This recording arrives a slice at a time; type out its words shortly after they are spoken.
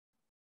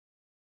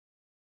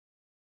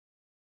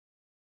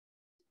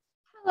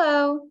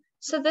Hello.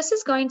 So this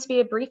is going to be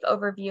a brief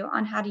overview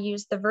on how to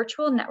use the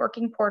virtual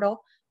networking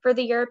portal for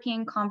the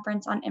European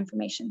Conference on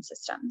Information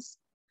Systems.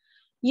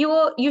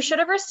 You should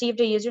have received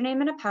a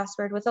username and a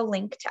password with a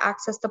link to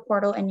access the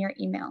portal in your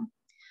email.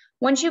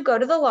 Once you go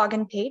to the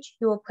login page,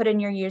 you will put in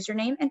your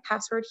username and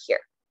password here.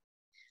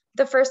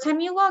 The first time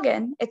you log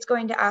in, it's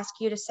going to ask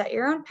you to set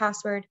your own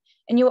password,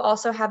 and you will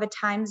also have a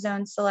time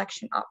zone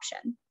selection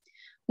option.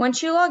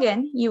 Once you log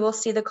in, you will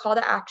see the call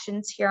to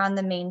actions here on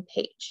the main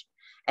page,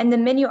 and the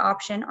menu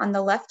option on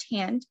the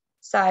left-hand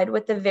side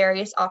with the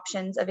various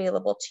options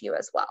available to you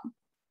as well.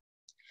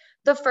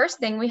 The first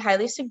thing we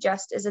highly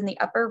suggest is in the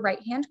upper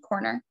right-hand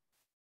corner.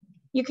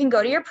 You can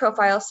go to your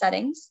profile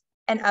settings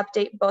and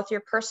update both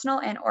your personal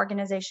and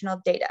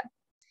organizational data.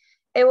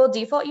 It will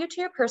default you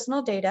to your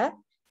personal data,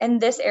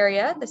 and this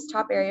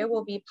top area,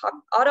 will be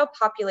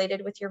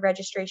auto-populated with your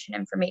registration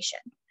information.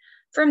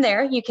 From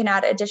there, you can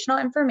add additional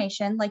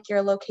information like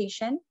your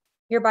location,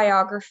 your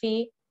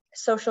biography,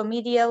 social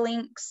media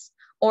links,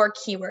 or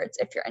keywords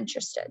if you're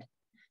interested.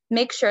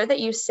 Make sure that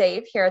you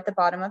save here at the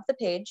bottom of the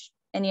page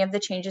any of the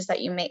changes that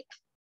you make.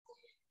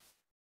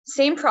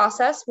 Same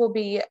process will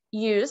be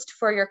used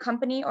for your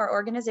company or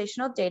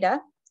organizational data.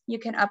 You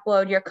can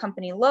upload your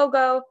company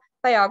logo,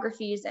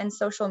 biographies, and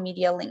social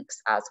media links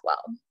as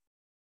well.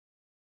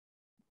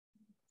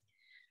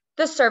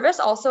 The service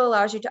also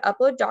allows you to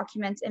upload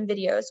documents and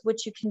videos,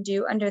 which you can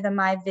do under the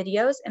My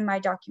Videos and My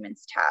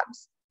Documents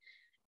tabs.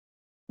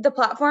 The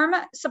platform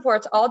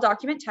supports all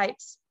document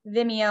types,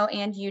 Vimeo,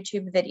 and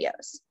YouTube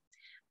videos.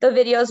 The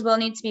videos will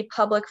need to be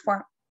public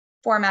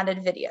formatted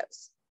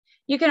videos.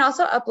 You can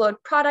also upload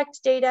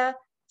product data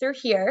through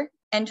here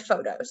and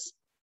photos.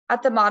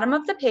 At the bottom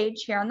of the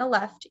page here on the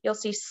left, you'll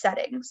see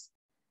settings.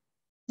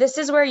 This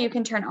is where you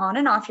can turn on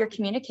and off your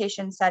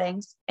communication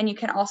settings, and you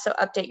can also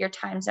update your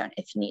time zone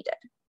if needed.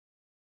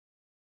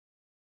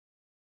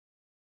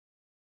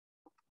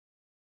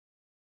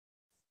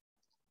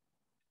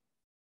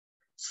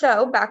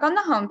 So back on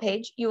the home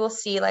page, you will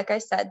see, like I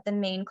said, the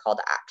main call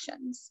to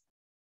actions.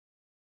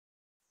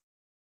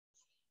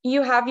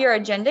 You have your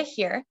agenda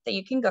here that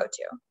you can go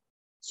to.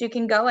 So you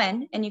can go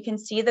in and you can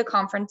see the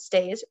conference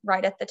days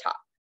right at the top.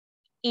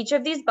 Each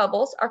of these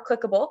bubbles are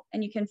clickable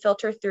and you can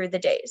filter through the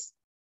days.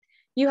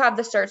 You have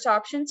the search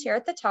options here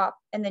at the top,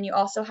 and then you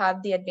also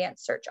have the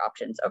advanced search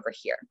options over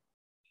here.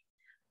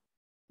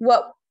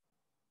 What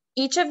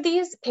each of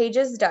these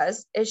pages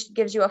does is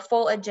gives you a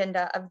full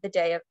agenda of the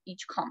day of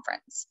each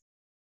conference.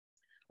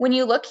 When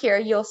you look here,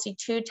 you'll see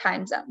two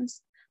time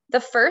zones.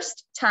 The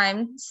first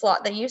time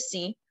slot that you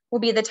see will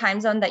be the time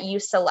zone that you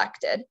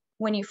selected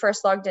when you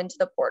first logged into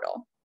the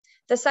portal.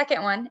 The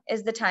second one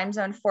is the time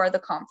zone for the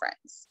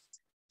conference.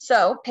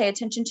 So pay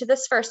attention to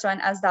this first one,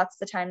 as that's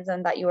the time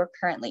zone that you are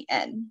currently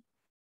in.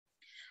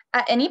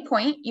 At any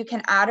point, you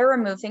can add or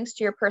remove things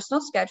to your personal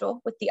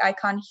schedule with the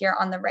icon here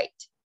on the right.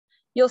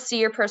 You'll see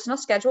your personal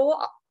schedule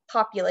will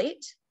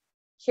populate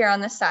here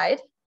on the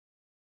side.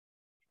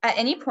 At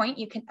any point,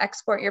 you can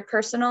export your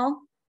personal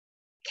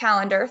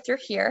calendar through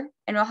here,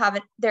 and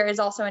there is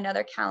also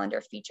another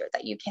calendar feature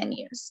that you can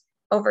use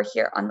over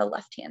here on the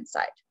left-hand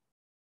side.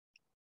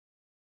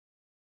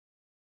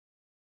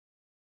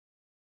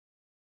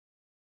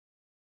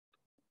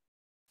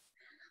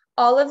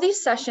 All of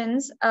these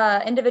sessions,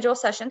 individual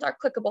sessions, are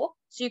clickable,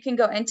 so you can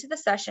go into the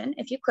session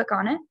if you click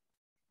on it.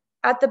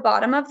 At the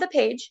bottom of the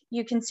page,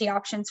 you can see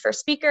options for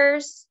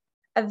speakers,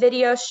 a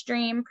video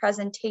stream,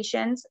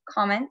 presentations,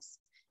 comments,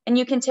 and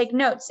you can take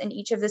notes in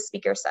each of the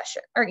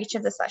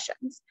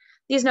sessions.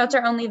 These notes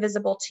are only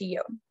visible to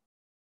you.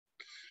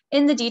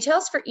 In the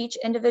details for each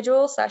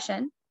individual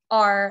session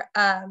are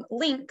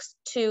links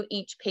to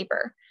each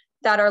paper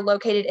that are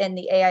located in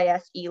the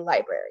ECIS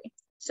library.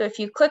 So if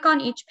you click on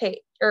each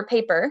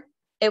paper,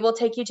 it will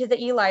take you to the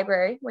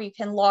e-library where you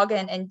can log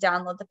in and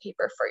download the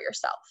paper for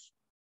yourself.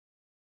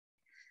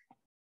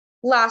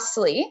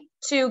 Lastly,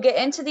 to get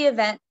into the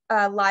event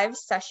live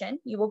session,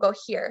 you will go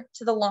here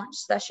to the launch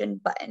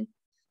session button.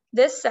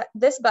 This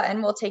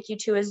button will take you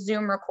to a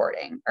Zoom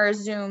recording or a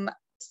Zoom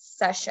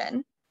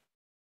session,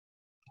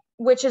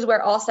 which is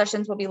where all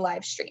sessions will be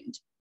live streamed.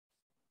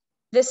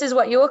 This is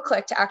what you will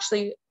click to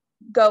actually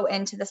go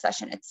into the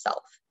session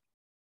itself.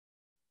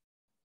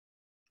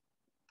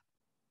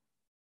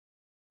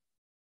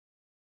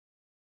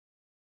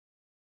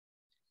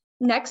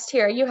 Next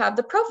here, you have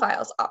the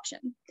profiles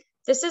option.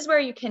 This is where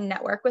you can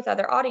network with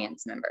other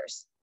audience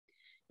members.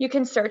 You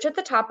can search at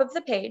the top of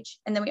the page,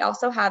 and then we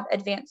also have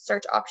advanced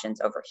search options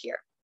over here.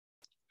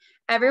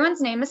 Everyone's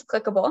name is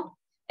clickable,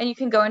 and you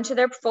can go into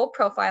their full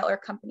profile or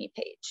company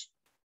page.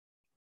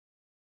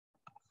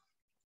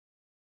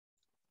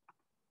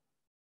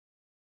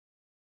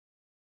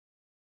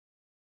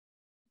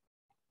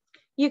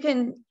 You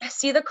can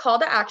see the call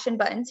to action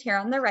buttons here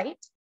on the right.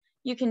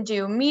 You can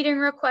do meeting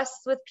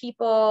requests with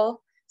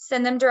people,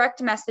 send them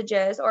direct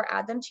messages, or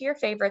add them to your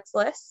favorites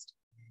list.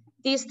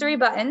 These three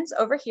buttons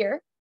over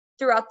here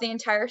throughout the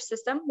entire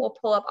system will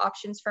pull up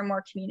options for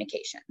more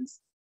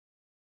communications.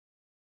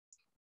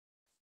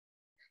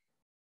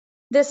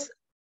 This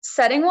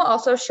Setting will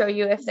also show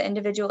you if the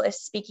individual is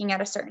speaking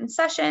at a certain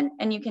session,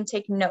 and you can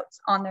take notes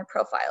on their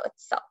profile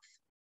itself.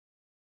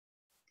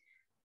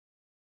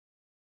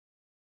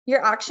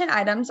 Your action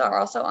items are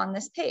also on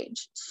this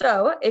page.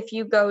 So if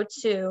you go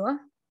to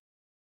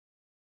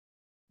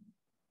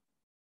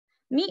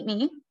Meet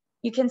Me,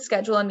 you can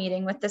schedule a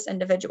meeting with this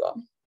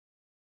individual.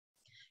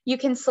 You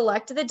can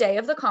select the day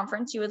of the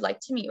conference you would like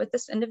to meet with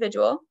this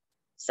individual,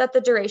 set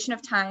the duration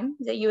of time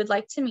that you would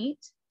like to meet.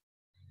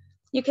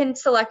 You can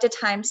select a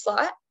time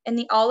slot,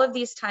 and all of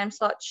these time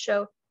slots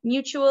show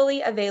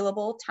mutually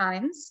available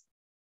times.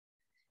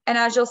 And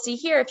as you'll see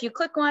here, if you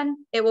click one,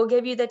 it will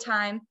give you the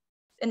time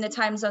in the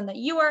time zone that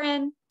you are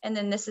in, and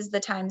then this is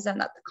the time zone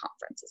that the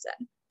conference is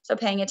in. So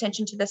paying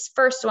attention to this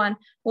first one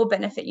will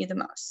benefit you the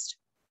most.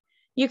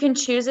 You can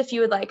choose if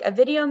you would like a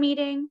video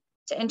meeting,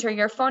 to enter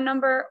your phone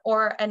number,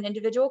 or an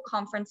individual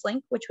conference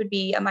link, which would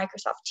be a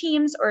Microsoft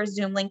Teams or a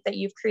Zoom link that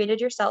you've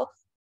created yourself.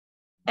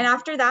 And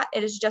after that,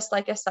 it is just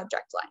like a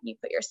subject line. You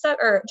put your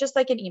or just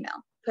like an email,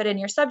 put in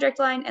your subject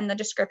line and the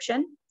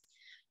description.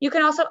 You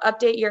can also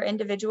update your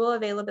individual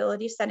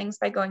availability settings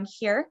by going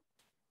here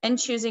and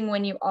choosing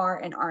when you are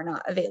and are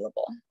not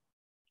available.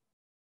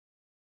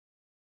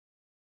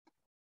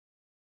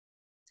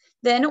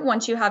 Then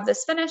once you have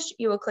this finished,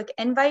 you will click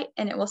invite,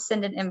 and it will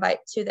send an invite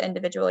to the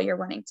individual you're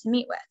wanting to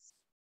meet with.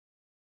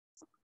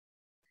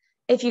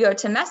 If you go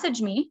to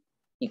message me,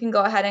 you can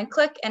go ahead and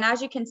click, and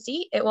as you can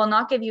see, it will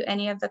not give you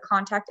any of the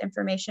contact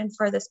information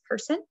for this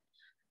person,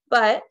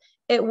 but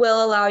it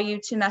will allow you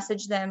to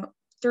message them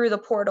through the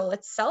portal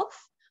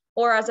itself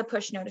or as a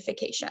push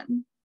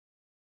notification.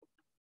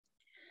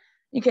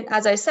 You can,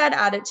 as I said,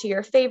 add it to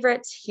your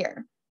favorites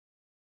here.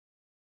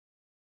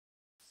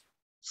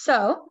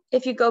 So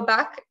if you go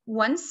back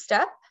one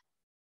step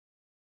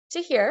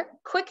to here,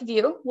 quick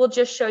view will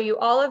just show you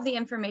all of the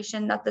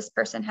information that this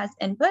person has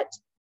input,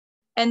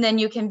 and then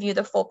you can view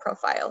the full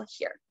profile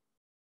here.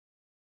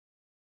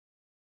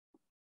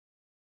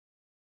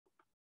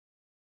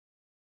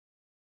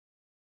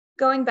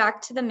 Going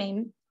back to the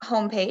main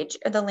homepage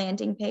or the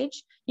landing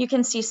page, you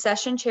can see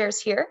session chairs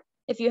here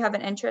if you have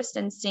an interest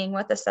in seeing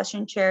what the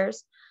session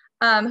chairs,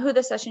 who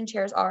the session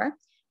chairs are.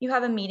 You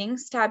have a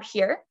meetings tab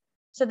here.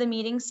 So the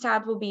meetings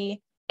tab will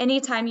be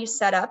anytime you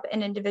set up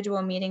an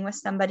individual meeting with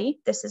somebody,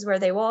 this is where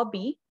they will all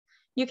be.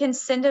 You can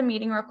send a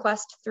meeting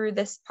request through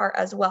this part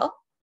as well.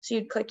 So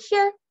you'd click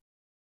here,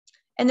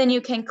 and then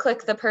you can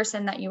click the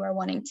person that you are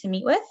wanting to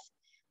meet with.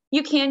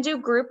 You can do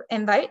group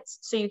invites,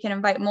 so you can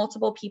invite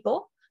multiple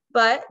people,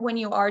 but when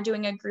you are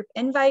doing a group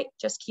invite,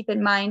 just keep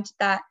in mind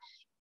that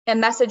a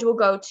message will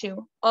go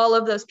to all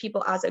of those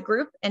people as a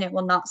group, and it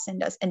will not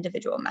send us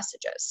individual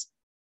messages.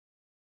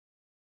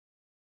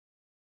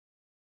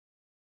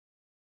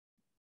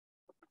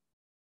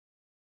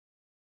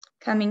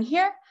 Coming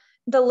here,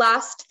 the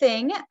last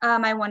thing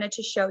I wanted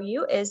to show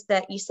you is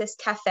the ECIS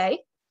Cafe.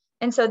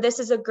 And so this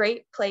is a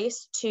great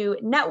place to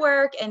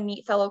network and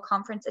meet fellow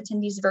conference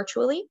attendees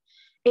virtually.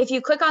 If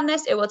you click on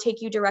this, it will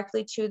take you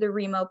directly to the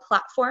Remo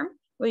platform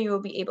where you will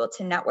be able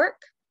to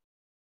network.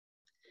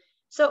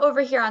 So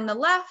over here on the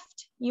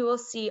left, you will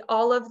see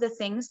all of the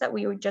things that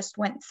we just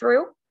went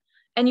through,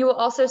 and you will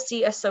also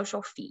see a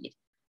social feed.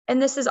 And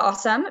this is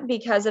awesome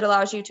because it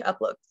allows you to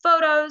upload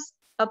photos,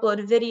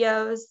 upload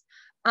videos,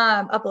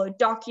 upload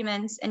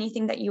documents,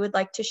 anything that you would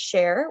like to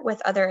share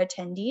with other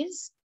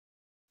attendees.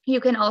 You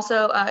can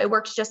also, it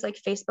works just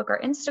like Facebook or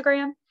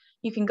Instagram.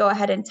 You can go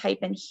ahead and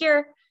type in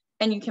here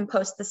and you can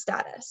post the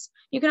status.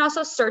 You can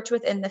also search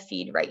within the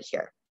feed right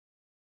here.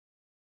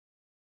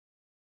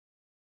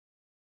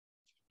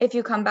 If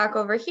you come back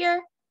over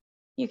here,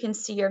 you can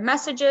see your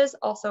messages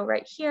also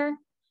right here.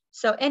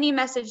 So any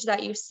message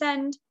that you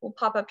send will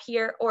pop up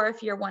here, or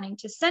if you're wanting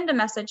to send a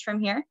message from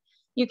here,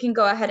 you can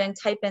go ahead and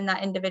type in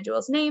that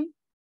individual's name,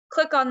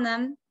 click on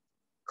them,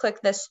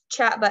 click this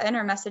chat button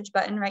or message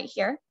button right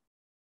here,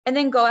 and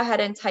then go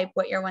ahead and type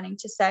what you're wanting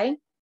to say,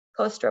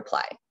 post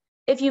reply.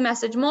 If you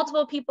message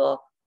multiple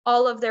people,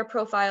 all of their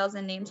profiles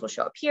and names will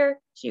show up here.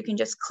 So you can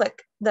just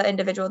click the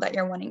individual that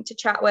you're wanting to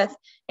chat with,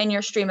 and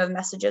your stream of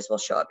messages will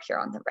show up here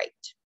on the right.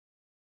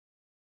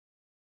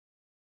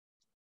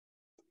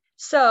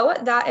 So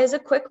that is a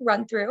quick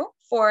run through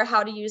for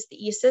how to use the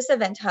ECIS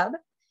Event Hub.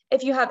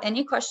 If you have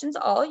any questions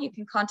at all, you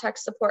can contact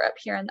support up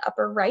here in the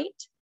upper right,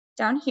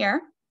 down here.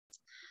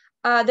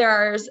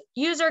 There's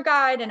user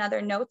guide and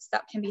other notes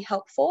that can be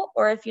helpful,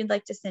 or if you'd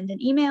like to send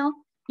an email,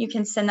 you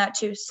can send that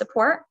to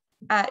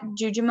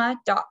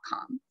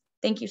support@jujuma.com.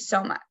 Thank you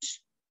so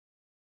much.